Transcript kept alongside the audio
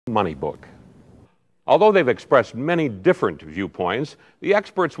money book. Although they've expressed many different viewpoints, the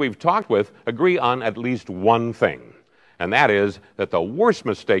experts we've talked with agree on at least one thing, and that is that the worst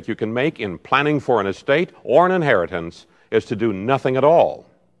mistake you can make in planning for an estate or an inheritance is to do nothing at all.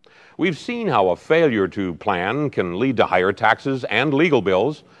 We've seen how a failure to plan can lead to higher taxes and legal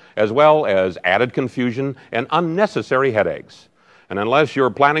bills, as well as added confusion and unnecessary headaches. And unless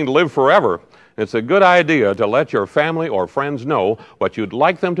you're planning to live forever, it's a good idea to let your family or friends know what you'd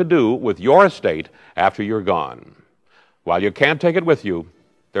like them to do with your estate after you're gone. While you can't take it with you,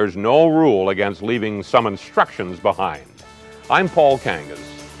 there's no rule against leaving some instructions behind. I'm Paul Kangas.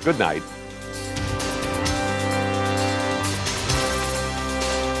 Good night.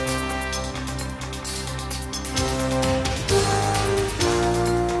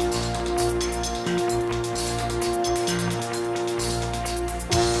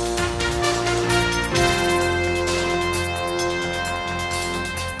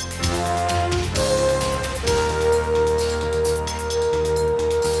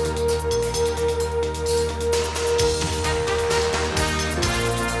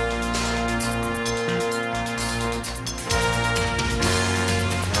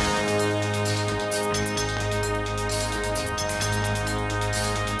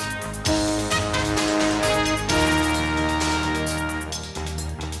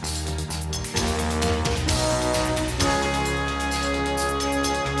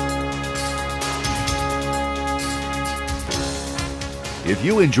 If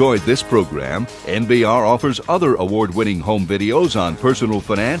you enjoyed this program, NBR offers other award-winning home videos on personal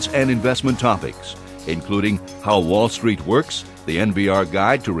finance and investment topics, including How Wall Street Works, the NBR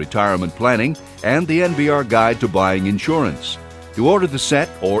Guide to Retirement Planning, and the NBR Guide to Buying Insurance. To order the set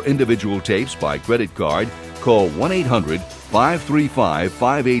or individual tapes by credit card, call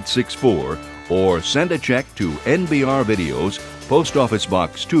 1-800-535-5864 or send a check to NBR Videos, Post Office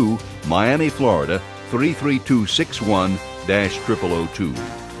Box 2, Miami, Florida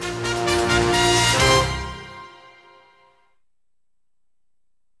 33261-0002.